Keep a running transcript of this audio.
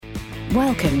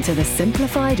Welcome to the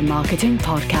Simplified Marketing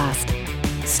Podcast.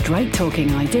 Straight talking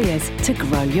ideas to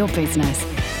grow your business.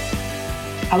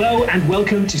 Hello and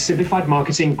welcome to Simplified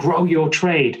Marketing Grow Your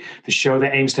Trade, the show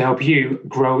that aims to help you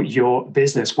grow your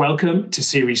business. Welcome to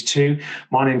Series 2.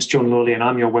 My name's John Lawley and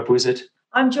I'm your web wizard.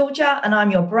 I'm Georgia and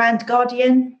I'm your brand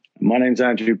guardian. My name's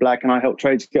Andrew Black and I help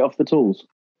trades get off the tools.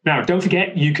 Now, don't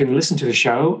forget, you can listen to the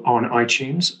show on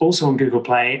iTunes, also on Google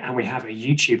Play, and we have a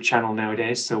YouTube channel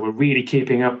nowadays, so we're really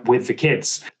keeping up with the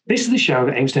kids. This is the show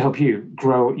that aims to help you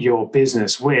grow your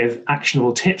business with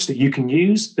actionable tips that you can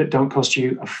use that don't cost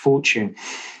you a fortune.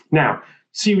 Now,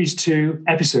 Series 2,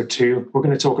 Episode 2, we're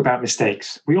going to talk about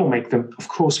mistakes. We all make them. Of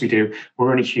course we do. We're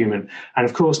only human. And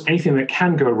of course, anything that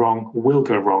can go wrong will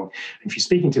go wrong. And if you're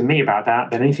speaking to me about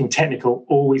that, then anything technical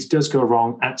always does go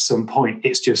wrong at some point.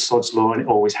 It's just sod's law and it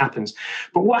always happens.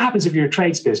 But what happens if you're a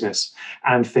trades business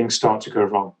and things start to go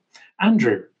wrong?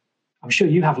 Andrew, I'm sure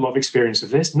you have a lot of experience of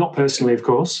this, not personally, of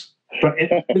course, but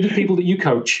with the people that you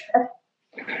coach.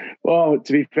 Well,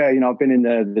 to be fair, I've been in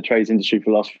the trades industry for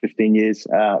the last 15 years.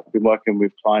 I've been working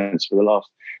with clients for the last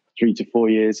 3 to 4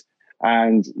 years.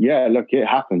 And yeah, look, it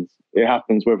happens. It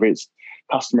happens whether it's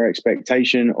customer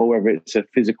expectation or whether it's a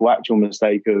physical actual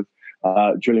mistake of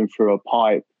drilling through a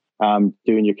pipe,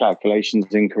 doing your calculations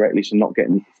incorrectly, so not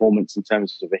getting the performance in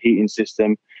terms of a heating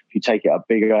system. If you take it up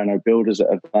bigger, I know builders that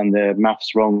have done their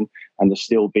maths wrong and the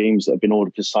steel beams that have been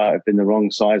ordered for site have been the wrong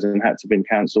size and had to been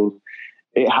cancelled.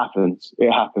 It happens. It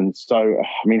happens. So,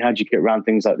 how do you get around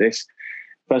things like this?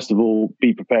 First of all,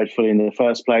 be prepared fully in the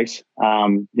first place.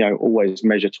 Always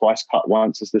measure twice, cut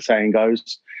once, as the saying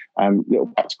goes. Little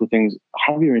practical things.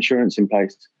 Have your insurance in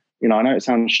place. I know it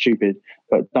sounds stupid,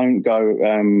 but don't go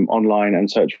online and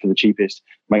search for the cheapest.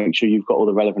 Make sure you've got all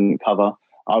the relevant cover.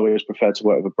 I always prefer to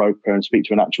work with a broker and speak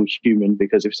to an actual human,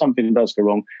 because if something does go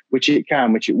wrong, which it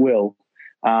will,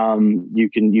 you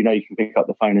can pick up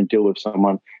the phone and deal with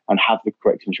someone and have the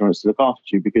correct insurance to look after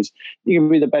you, because you can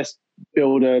be the best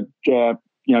builder,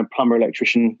 plumber,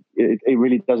 electrician. It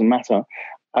really doesn't matter.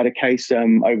 I had a case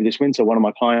over this winter. One of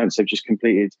my clients have just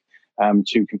completed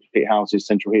 2 complete houses,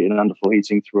 central heating and underfloor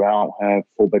heating throughout,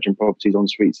 4-bedroom properties, en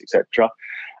suites, etc.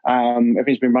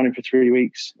 Everything's been running for 3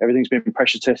 weeks. Everything's been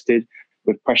pressure tested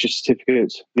with pressure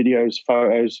certificates, videos,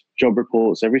 photos, job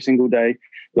reports every single day.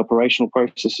 The operational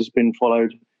process has been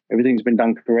followed. Everything's been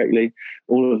done correctly.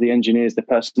 All of the engineers, their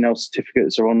personnel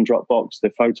certificates are on Dropbox,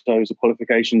 their photos, the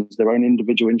qualifications, their own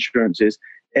individual insurances.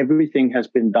 Everything has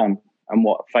been done. And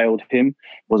what failed him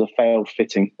was a failed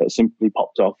fitting that simply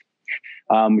popped off.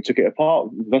 We took it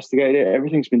apart, investigated it.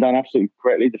 Everything's been done absolutely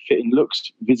correctly. The fitting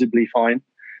looks visibly fine,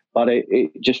 but it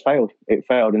just failed. It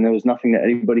failed, and there was nothing that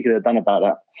anybody could have done about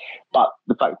that. But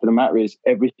the fact of the matter is,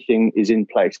 everything is in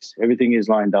place. Everything is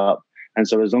lined up. And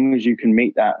so as long as you can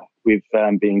meet that with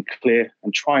being clear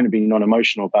and trying to be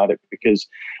non-emotional about it, because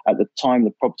at the time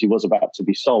the property was about to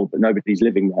be sold, but nobody's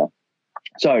living there.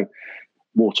 So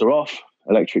water off,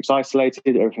 electrics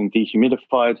isolated, everything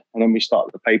dehumidified, and then we start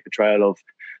the paper trail of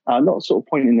not sort of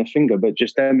pointing the finger, but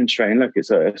just demonstrating, look,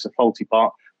 it's a faulty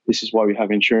part. This is why we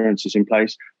have insurances in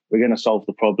place. We're going to solve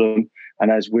the problem.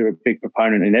 And as we're a big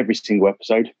proponent in every single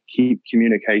episode, keep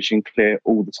communication clear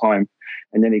all the time.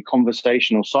 And any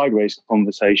conversation or sideways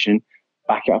conversation,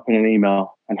 back it up in an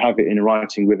email and have it in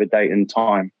writing with a date and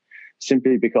time.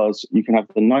 Simply because you can have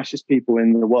the nicest people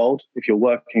in the world if you're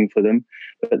working for them,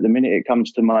 but the minute it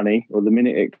comes to money, or the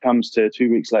minute it comes to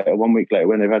 2 weeks later, 1 week later,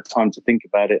 when they've had time to think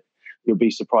about it, you'll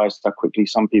be surprised how quickly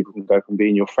some people can go from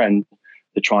being your friend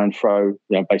to try and throw,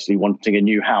 basically wanting a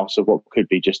new house of what could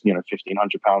be just,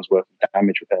 £1,500 worth of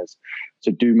damage repairs.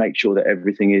 So do make sure that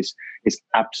everything is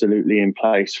absolutely in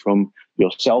place, from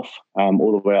yourself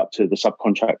all the way up to the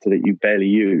subcontractor that you barely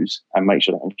use, and make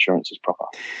sure that insurance is proper.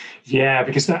 Yeah,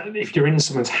 because if you're in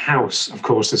someone's house, of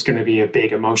course, there's going to be a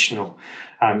big emotional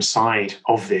side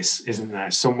of this, isn't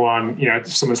there?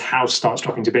 Someone's house starts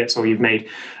dropping to bits, or you've made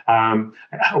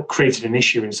or created an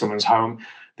issue in someone's home,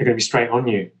 they're going to be straight on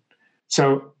you.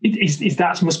 So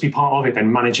that must be part of it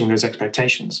then, managing those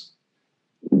expectations.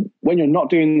 When you're not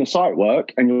doing the site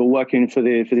work and you're working for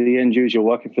the end user, you're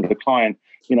working for the client,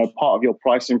 part of your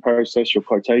pricing process, your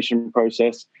quotation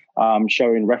process,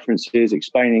 showing references,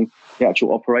 explaining the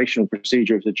actual operational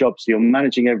procedure of the job. So you're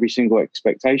managing every single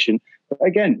expectation. But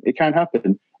again, it can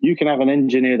happen. You can have an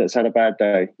engineer that's had a bad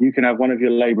day. You can have one of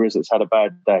your labourers that's had a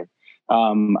bad day.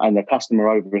 And the customer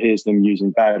overhears them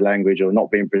using bad language, or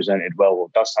not being presented well, or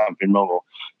does something wrong, or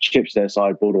chips their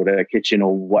sideboard or their kitchen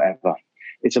or whatever.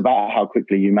 It's about how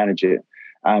quickly you manage it.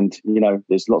 And,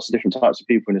 there's lots of different types of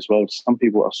people in this world. Some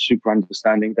people are super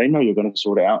understanding. They know you're going to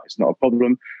sort it out. It's not a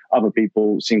problem. Other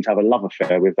people seem to have a love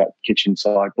affair with that kitchen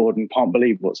sideboard and can't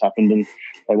believe what's happened. And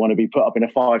they want to be put up in a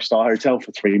 5-star hotel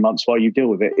for 3 months while you deal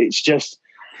with it. It's just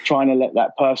trying to let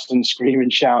that person scream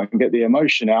and shout and get the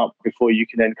emotion out before you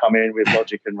can then come in with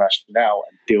logic and rationale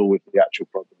and deal with the actual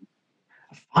problem.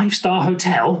 A 5-star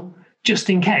hotel, just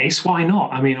in case, why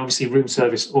not? I mean, obviously room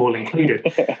service all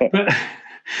included.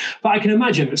 But I can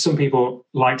imagine that some people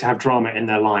like to have drama in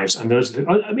their lives. And is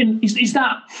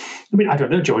that, I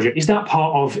don't know, Georgia, is that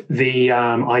part of the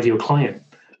ideal client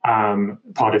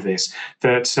part of this?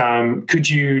 That could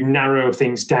you narrow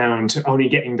things down to only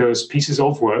getting those pieces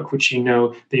of work, which you know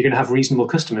that you're going to have reasonable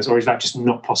customers, or is that just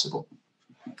not possible?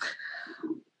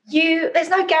 There's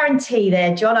no guarantee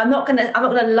there, John. I'm not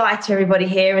gonna lie to everybody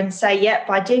here and say, yep,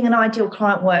 by doing an ideal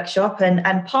client workshop,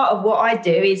 and part of what I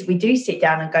do is we do sit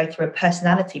down and go through a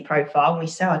personality profile, and we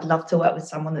say, I'd love to work with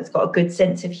someone that's got a good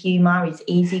sense of humour, he's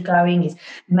easygoing, he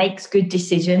makes good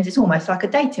decisions. It's almost like a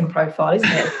dating profile,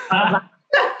 isn't it?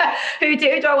 Who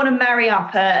do I want to marry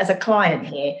up as a client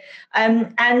here?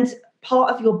 And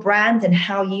part of your brand and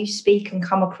how you speak and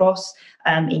come across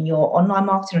in your online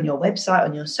marketing, on your website,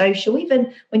 on your social,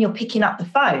 even when you're picking up the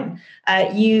phone,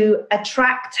 you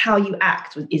attract how you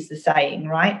act, is the saying,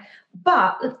 right?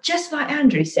 But just like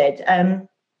Andrew said,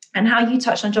 and how you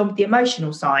touched on, John, with the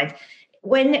emotional side,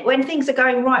 when things are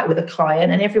going right with a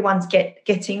client and everyone's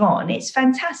getting on, it's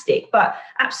fantastic. But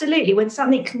absolutely, when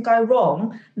something can go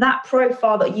wrong, that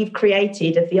profile that you've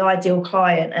created of the ideal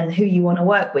client and who you want to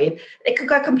work with, it could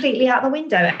go completely out the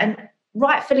window. And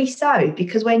rightfully so,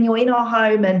 because when you're in our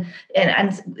home and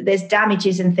there's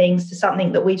damages and things to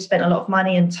something that we've spent a lot of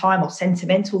money and time or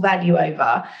sentimental value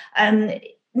over,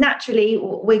 naturally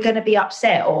we're going to be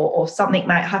upset or something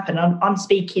might happen. I'm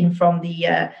speaking from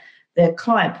the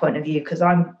client point of view, because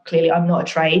I'm not a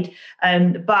trade,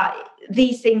 but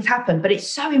these things happen. But it's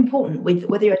so important with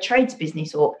whether you're a trades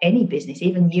business or any business,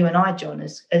 even you and I, John,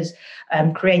 as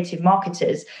creative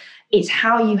marketers, it's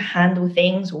how you handle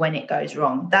things when it goes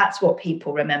wrong. That's what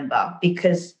people remember,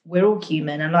 because we're all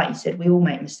human. And like you said, we all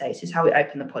make mistakes. It's how we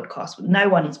open the podcast. No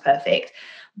one is perfect.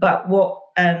 But what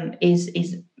is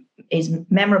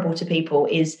memorable to people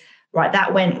is, right,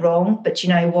 that went wrong, but you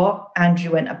know what?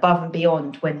 Andrew went above and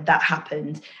beyond when that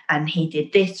happened, and he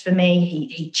did this for me.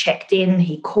 He checked in,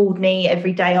 he called me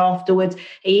every day afterwards.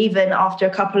 He even, after a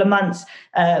couple of months,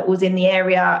 was in the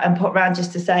area and put around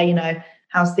just to say,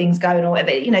 how's things going or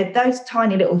whatever. Those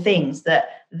tiny little things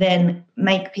that then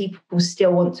make people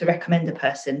still want to recommend a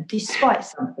person despite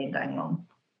something going wrong.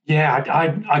 Yeah,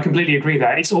 I completely agree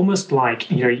there. It's almost like,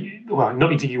 not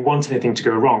only do you want anything to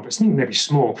go wrong, but something maybe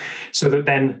small, so that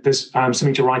then there's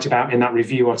something to write about in that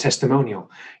review or testimonial.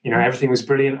 Everything was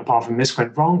brilliant apart from this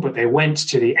went wrong, but they went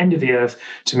to the end of the earth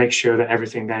to make sure that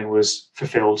everything then was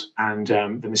fulfilled and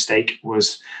the mistake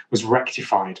was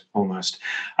rectified almost.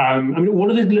 One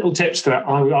of the little tips that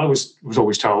I was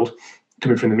always told,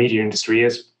 coming from the media industry,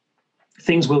 is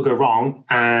things will go wrong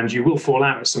and you will fall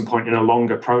out at some point in a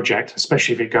longer project,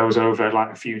 especially if it goes over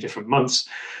like a few different months.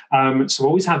 So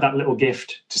always have that little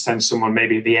gift to send someone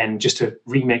maybe at the end, just to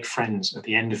remake friends at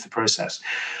the end of the process.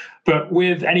 But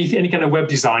with any kind of web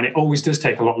design, it always does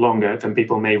take a lot longer than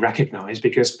people may recognize,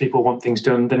 because people want things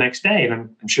done the next day. And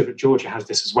I'm sure that Georgia has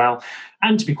this as well.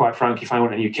 And to be quite frank, if I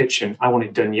want a new kitchen, I want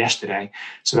it done yesterday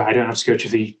so that I don't have to go to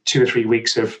the 2 or 3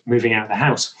 weeks of moving out of the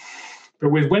house. But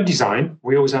with web design,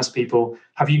 we always ask people,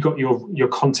 have you got your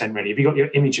content ready? Have you got your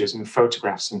images and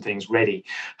photographs and things ready?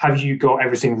 Have you got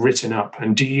everything written up?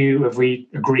 And have we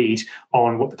agreed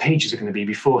on what the pages are going to be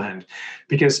beforehand?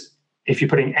 Because if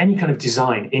you're putting any kind of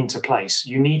design into place,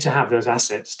 you need to have those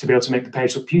assets to be able to make the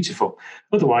page look beautiful.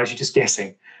 Otherwise, you're just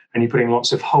guessing. And you're putting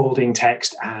lots of holding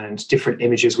text and different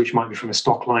images, which might be from a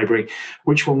stock library,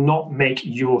 which will not make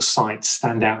your site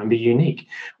stand out and be unique.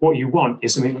 What you want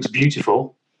is something that looks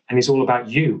beautiful and it's all about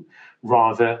you,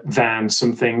 rather than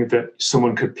something that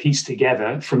someone could piece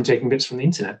together from taking bits from the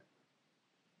internet.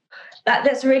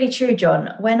 That's really true,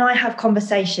 John. When I have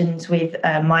conversations with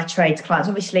my trades clients,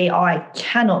 obviously I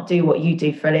cannot do what you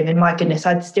do for a living. My goodness,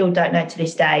 I still don't know to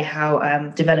this day how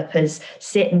developers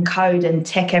sit and code and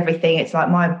tech everything. It's like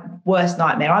my worst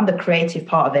nightmare. I'm the creative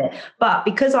part of it. But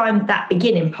because I'm that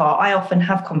beginning part, I often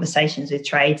have conversations with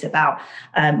trades about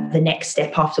the next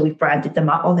step after we've branded them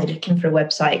up, or they're looking for a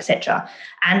website, etc.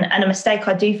 And a mistake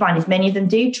I do find is many of them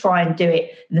do try and do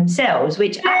it themselves,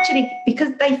 which actually,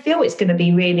 because they feel it's going to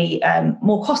be really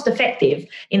more cost effective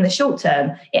in the short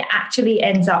term, it actually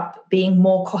ends up being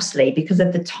more costly because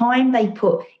of the time they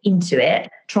put into it,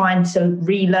 trying to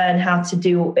relearn how to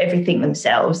do everything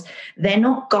themselves. They're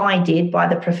not guided by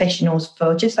the professionals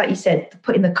for, just like you said,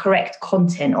 putting the correct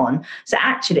content on. So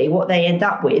actually what they end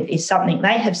up with is something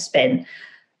they have spent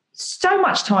so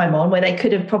much time on, where they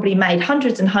could have probably made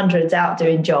hundreds and hundreds out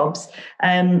doing jobs,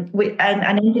 and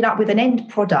ended up with an end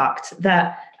product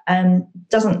that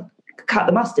doesn't cut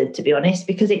the mustard, to be honest,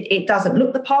 because it doesn't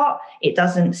look the part, it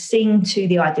doesn't sing to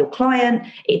the ideal client,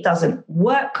 it doesn't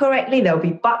work correctly. There'll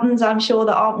be buttons, I'm sure,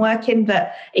 that aren't working,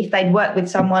 but if they'd worked with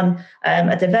someone,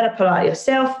 a developer like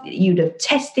yourself, you'd have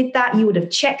tested that, you would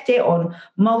have checked it on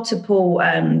multiple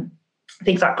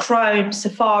things like Chrome,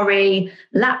 Safari,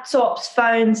 laptops,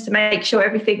 phones, to make sure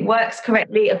everything works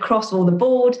correctly across all the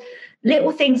board.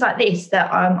 Little things like this that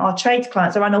our trades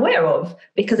clients are unaware of,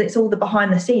 because it's all the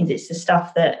behind the scenes. It's the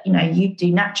stuff that, you know, you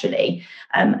do naturally.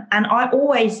 And I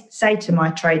always say to my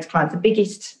trades clients, the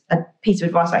biggest piece of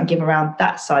advice I can give around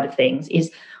that side of things is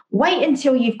wait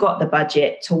until you've got the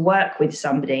budget to work with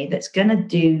somebody that's going to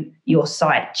do your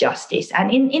site justice.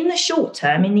 And in the short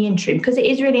term, in the interim, because it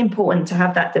is really important to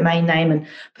have that domain name and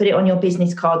put it on your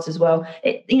business cards as well.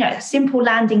 A simple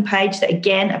landing page that,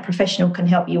 again, a professional can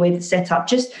help you with, set up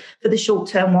just for the short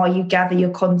term while you gather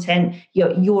your content,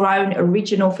 your own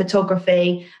original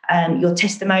photography, your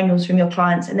testimonials from your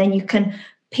clients, and then you can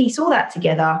piece all that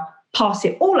together, pass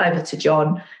it all over to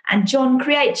John, and John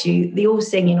creates you the all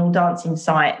singing, all dancing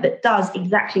site that does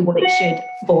exactly what it should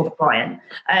for the client.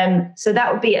 So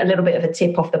that would be a little bit of a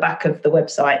tip off the back of the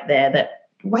website there, that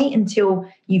wait until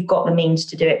you've got the means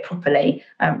to do it properly,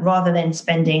 rather than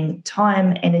spending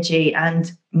time, energy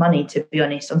and money, to be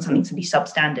honest, on something to be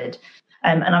substandard.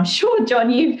 And I'm sure, John,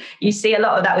 you see a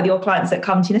lot of that with your clients that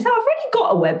come to you and say, I've already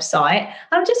got a website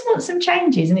and I just want some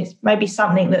changes. And it's maybe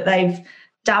something that they've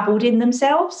dabbled in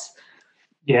themselves.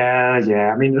 Yeah.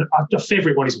 I mean, our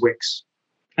favourite one is Wix.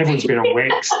 Everyone's been on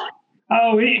Wix.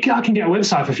 Oh, I can get a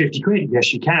website for 50 quid.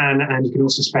 Yes, you can. And you can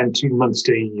also spend 2 months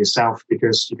doing it yourself,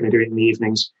 because you're going to do it in the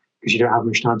evenings because you don't have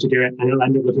much time to do it, and it'll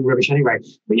end up looking rubbish anyway.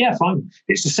 But yeah, fine.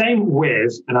 It's the same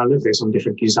with, and I love this, on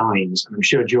different designs. And I'm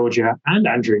sure Georgia and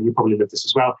Andrew, you probably love this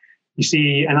as well. You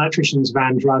see an electrician's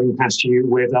van driving past you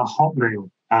with a Hotmail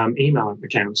email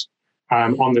account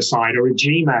on the side, or a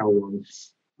Gmail one,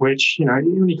 which, you know, it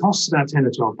only costs about £10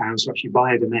 or £12 to actually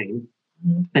buy a domain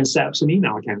and set up some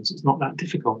email accounts. It's not that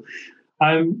difficult.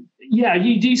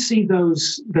 You do see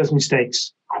those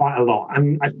mistakes quite a lot.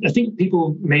 And I think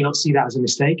people may not see that as a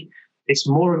mistake. It's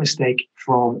more a mistake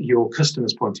from your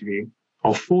customer's point of view,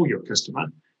 or for your customer,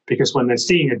 because when they're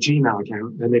seeing a Gmail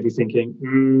account, then they'd be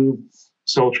thinking,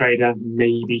 sole trader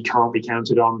maybe can't be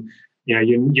counted on. You know,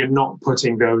 you're not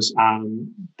putting those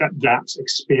that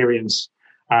experience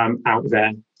out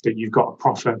there, that you've got a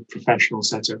proper professional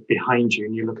setup behind you,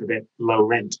 and you look a bit low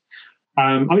rent.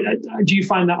 Do you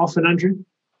find that often, Andrew?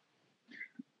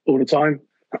 All the time.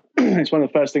 It's one of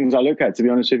the first things I look at, to be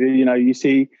honest with you. You know, you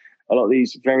see a lot of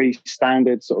these very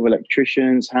standard sort of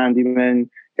electricians, handymen,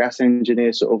 gas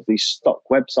engineers, sort of these stock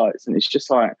websites. And it's just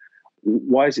like,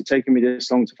 why is it taking me this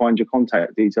long to find your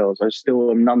contact details? I still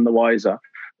am none the wiser.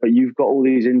 But you've got all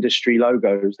these industry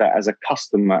logos that, as a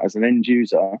customer, as an end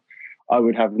user, I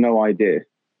would have no idea.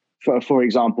 For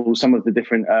example, some of the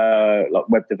different like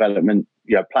web development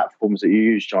platforms that you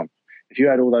use, John. If you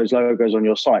had all those logos on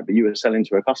your site, but you were selling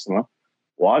to a customer,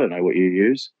 well, I don't know what you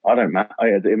use. I don't matter.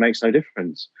 It makes no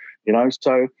difference, you know.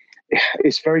 So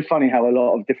it's very funny how a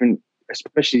lot of different,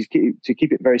 especially to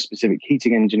keep it very specific,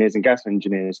 heating engineers and gas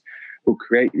engineers will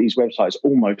create these websites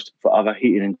almost for other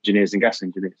heating engineers and gas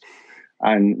engineers,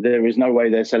 and there is no way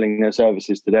they're selling their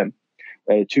services to them.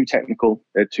 They're too technical.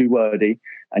 They're too wordy.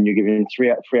 And you're giving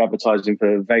free advertising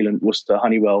for Valent, Worcester,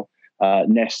 Honeywell,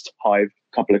 Nest, Hive,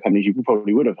 a couple of companies you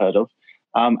probably would have heard of.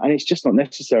 And it's just not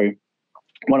necessary.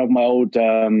 One of my old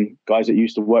guys that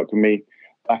used to work with me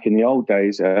back in the old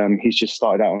days, he's just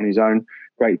started out on his own.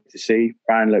 Great to see.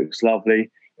 Brand looks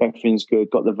lovely. Everything's good.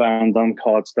 Got the van done,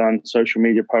 cards done, social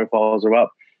media profiles are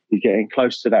up. He's getting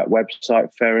close to that website,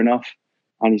 fair enough.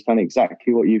 And he's done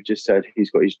exactly what you've just said. He's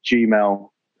got his Gmail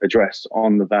address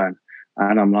on the van.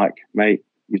 And I'm like, mate,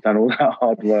 you've done all that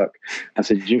hard work. I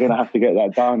said, you're going to have to get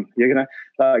that done. You're going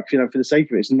to, for the sake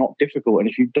of it, it's not difficult. And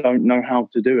if you don't know how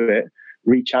to do it,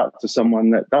 reach out to someone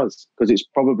that does, because it's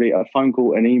probably a phone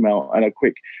call, an email, and a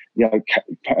quick,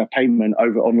 payment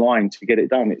over online to get it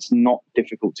done. It's not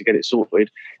difficult to get it sorted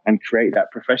and create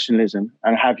that professionalism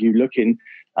and have you looking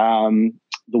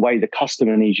the way the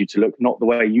customer needs you to look, not the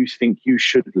way you think you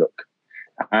should look.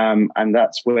 And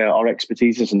that's where our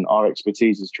expertise is, and our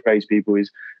expertise as tradespeople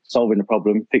is solving the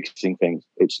problem, fixing things.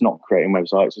 It's not creating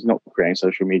websites, it's not creating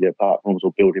social media platforms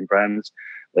or building brands.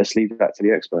 Let's leave that to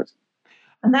the experts.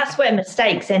 And that's where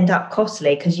mistakes end up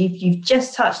costly, because you've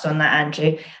just touched on that,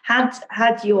 Andrew. Had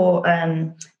your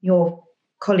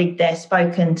colleague there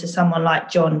spoken to someone like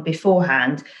John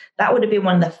beforehand, that would have been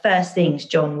one of the first things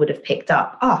John would have picked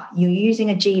up. You're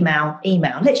using a Gmail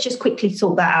email. Let's just quickly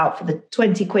sort that out for the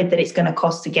 20 quid that it's going to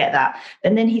cost to get that.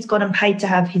 And then he's gone and paid to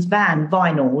have his van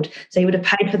vinyled. So he would have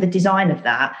paid for the design of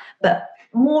that. But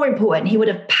more important, he would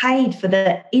have paid for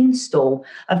the install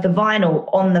of the vinyl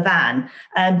on the van,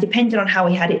 depending on how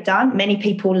he had it done. Many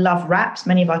people love wraps.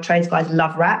 Many of our trades guys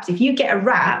love wraps. If you get a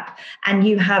wrap and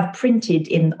you have printed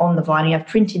on the vinyl, you have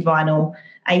printed vinyl,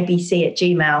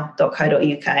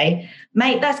 abc@gmail.co.uk,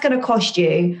 mate, that's going to cost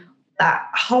you that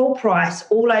whole price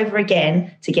all over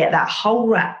again to get that whole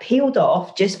wrap peeled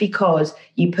off just because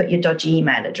you put your dodgy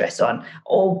email address on.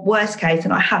 Or worst case,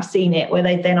 and I have seen it, where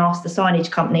they then ask the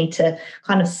signage company to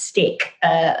kind of stick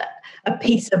a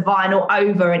piece of vinyl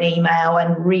over an email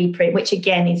and reprint, which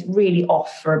again is really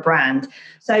off for a brand.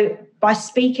 So by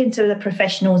speaking to the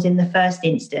professionals in the first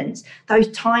instance, those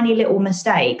tiny little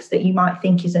mistakes that you might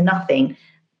think is a nothing,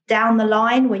 down the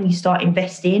line, when you start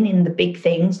investing in the big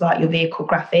things like your vehicle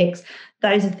graphics,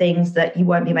 those are things that you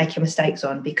won't be making mistakes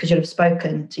on, because you'll have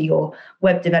spoken to your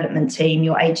web development team,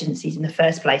 your agencies in the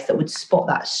first place, that would spot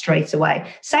that straight away.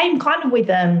 Same kind of with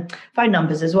phone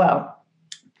numbers as well.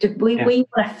 We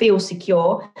want to feel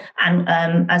secure, and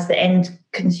as the end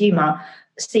consumer,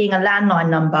 seeing a landline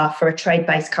number for a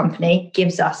trade-based company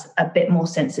gives us a bit more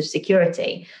sense of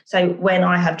security. So when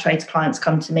I have trades clients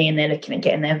come to me and they're looking at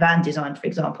getting their van designed, for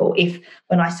example,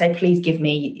 when I say, please give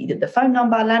me either the phone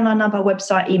number, landline number,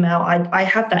 website, email, I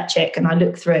have that check and I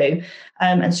look through,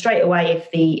 and straight away, if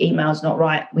the email's not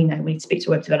right, we know we need to speak to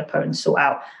a web developer and sort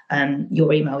out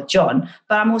your email with John.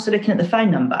 But I'm also looking at the phone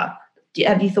number.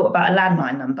 Have you thought about a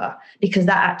landline number? Because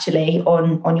that actually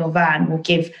on your van will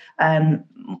give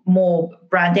more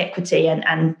brand equity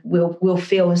and we'll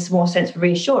feel a more sense of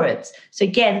reassurance. So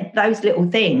again, those little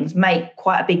things make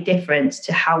quite a big difference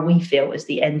to how we feel as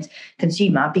the end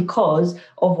consumer, because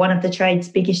of one of the trade's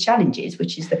biggest challenges,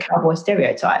 which is the cowboy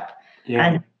stereotype.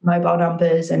 And mobile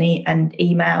numbers and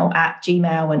email at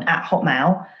Gmail and at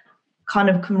Hotmail kind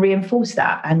of can reinforce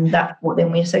that, and that's what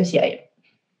then we associate.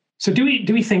 So do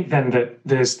we think then that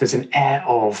there's an air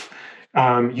of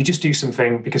you just do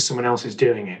something because someone else is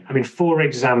doing it? I mean, for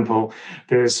example,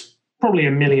 there's probably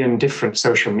a million different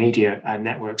social media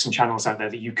networks and channels out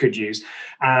there that you could use.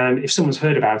 And if someone's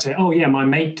heard about it, oh yeah, my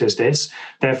mate does this,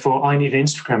 therefore I need an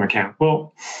Instagram account.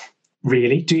 Well,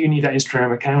 really, do you need that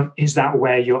Instagram account? Is that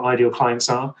where your ideal clients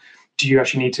are? Do you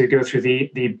actually need to go through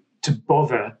to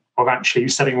bother of actually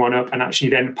setting one up and actually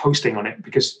then posting on it?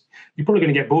 Because you're probably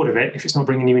going to get bored of it if it's not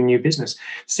bringing you in new business.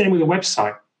 Same with a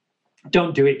website.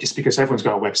 Don't do it just because everyone's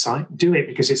got a website. Do it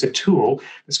because it's a tool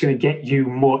that's going to get you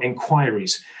more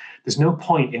inquiries. There's no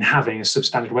point in having a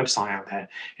substandard website out there.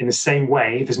 In the same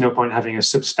way, there's no point in having a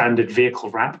substandard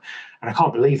vehicle wrap. And I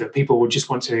can't believe that people would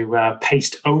just want to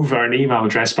paste over an email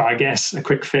address. But I guess a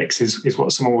quick fix is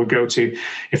what someone would go to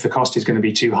if the cost is going to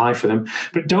be too high for them.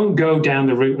 But don't go down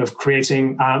the route of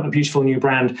creating a beautiful new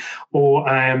brand or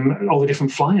all the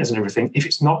different flyers and everything if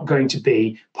it's not going to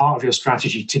be part of your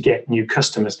strategy to get new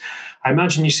customers. I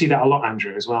imagine you see that a lot,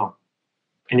 Andrew, as well,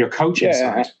 in your coaching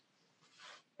side.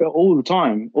 All the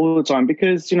time,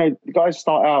 because, the guys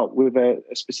start out with a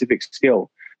specific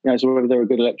skill, so whether they're a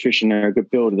good electrician, they're a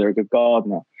good builder, they're a good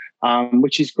gardener,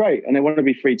 which is great. And they want to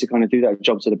be free to kind of do that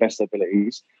job to the best of their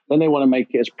abilities. Then they want to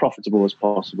make it as profitable as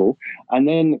possible. And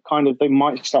then kind of they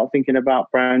might start thinking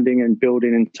about branding and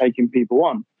building and taking people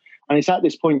on. And it's at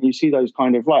this point you see those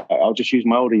kind of, right, I'll just use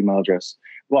my old email address.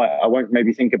 Right, I won't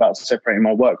maybe think about separating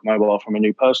my work mobile from a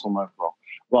new personal mobile.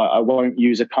 Right, I won't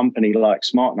use a company like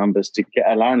Smart Numbers to get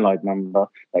a landline number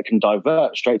that can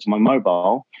divert straight to my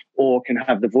mobile, or can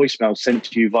have the voicemail sent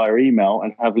to you via email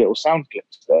and have little sound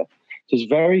clips there. So it's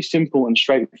very simple and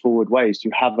straightforward ways to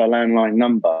have a landline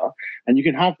number, and you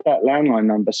can have that landline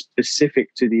number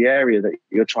specific to the area that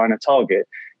you're trying to target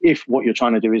if what you're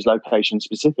trying to do is location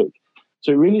specific.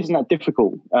 So it really isn't that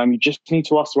difficult. You just need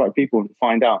to ask the right people and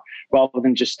find out, rather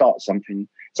than just start something.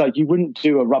 It's like you wouldn't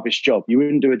do a rubbish job. You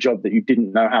wouldn't do a job that you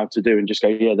didn't know how to do and just go,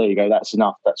 yeah, there you go, that's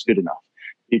enough, that's good enough.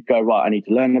 You'd go, right, I need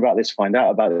to learn about this, find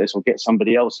out about this, or get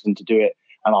somebody else in to do it,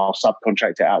 and I'll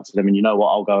subcontract it out to them. And you know what,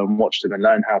 I'll go and watch them and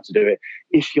learn how to do it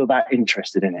if you're that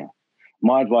interested in it.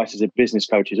 My advice as a business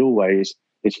coach is always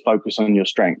focus on your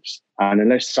strengths. And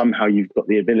unless somehow you've got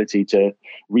the ability to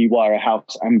rewire a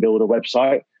house and build a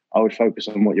website, I would focus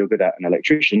on what you're good at. And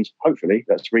electricians, hopefully,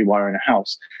 that's rewiring a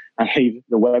house, and leave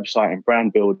the website and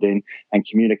brand building and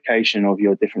communication of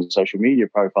your different social media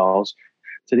profiles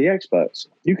to the experts.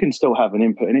 You can still have an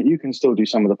input in it. You can still do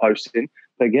some of the posting,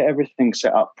 but get everything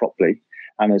set up properly.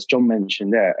 And as John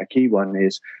mentioned there, a key one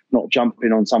is not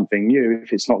jumping on something new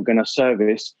if it's not going to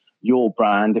service your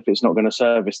brand, if it's not going to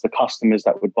service the customers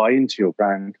that would buy into your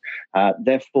brand.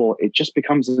 Therefore, it just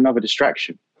becomes another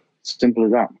distraction. Simple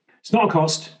as that. It's not a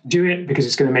cost. Do it because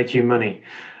it's going to make you money.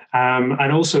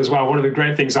 And also as well, one of the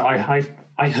great things that I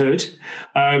heard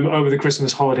over the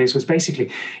Christmas holidays was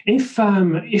basically, if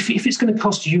it's going to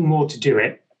cost you more to do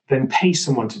it, then pay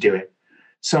someone to do it.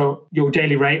 So your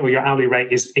daily rate or your hourly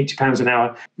rate is £80 an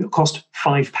hour. It'll cost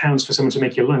 £5 for someone to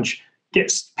make your lunch.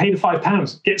 Pay the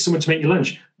 £5. Get someone to make your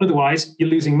lunch. Otherwise, you're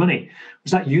losing money.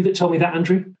 Was that you that told me that,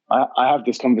 Andrew? I have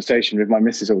this conversation with my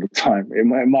missus all the time. It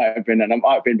might have been, and I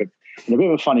might have been in a bit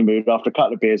of a funny mood after a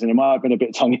couple of beers, and it might have been a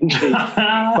bit tongue-in-cheek.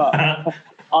 But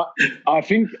I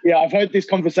think, I've heard this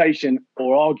conversation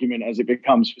or argument as it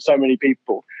becomes for so many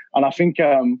people. And I think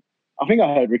I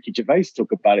heard Ricky Gervais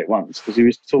talk about it once because he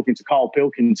was talking to Carl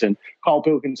Pilkington. Carl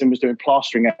Pilkington was doing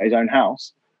plastering at his own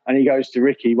house. And he goes to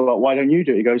Ricky, well, why don't you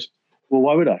do it? He goes, well,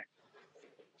 why would I?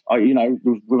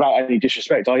 Without any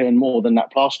disrespect, I earn more than that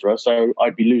plasterer, so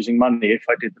I'd be losing money if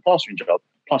I did the plastering job.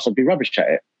 Plus, I'd be rubbish at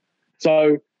it.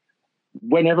 So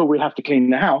whenever we have to clean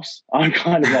the house, I'm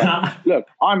kind of like, look,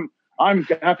 I'm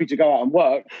happy to go out and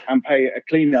work and pay a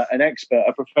cleaner, an expert,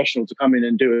 a professional to come in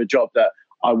and do a job that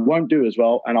I won't do as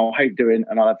well and I'll hate doing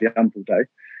and I'll have the hump all day.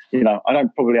 I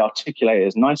don't probably articulate it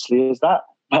as nicely as that,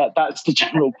 but that's the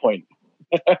general point.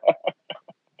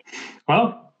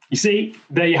 Well, you see,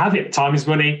 there you have it. Time is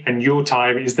money, and your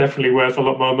time is definitely worth a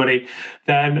lot more money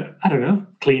than, I don't know,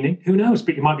 cleaning. Who knows?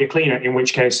 But you might be a cleaner, in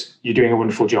which case you're doing a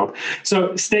wonderful job.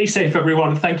 So stay safe,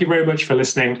 everyone. Thank you very much for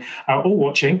listening or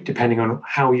watching, depending on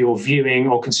how you're viewing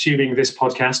or consuming this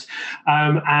podcast.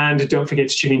 And don't forget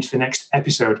to tune into the next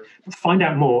episode. Find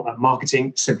out more at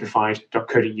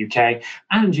marketingsimplified.co.uk.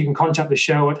 And you can contact the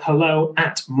show at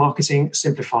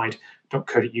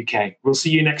hello@marketingsimplified.co.uk. We'll see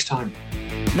you next time.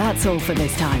 That's all for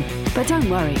this time, but don't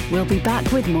worry, we'll be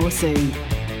back with more soon.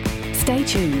 Stay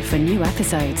tuned for new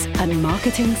episodes at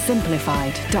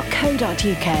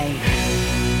marketingsimplified.co.uk.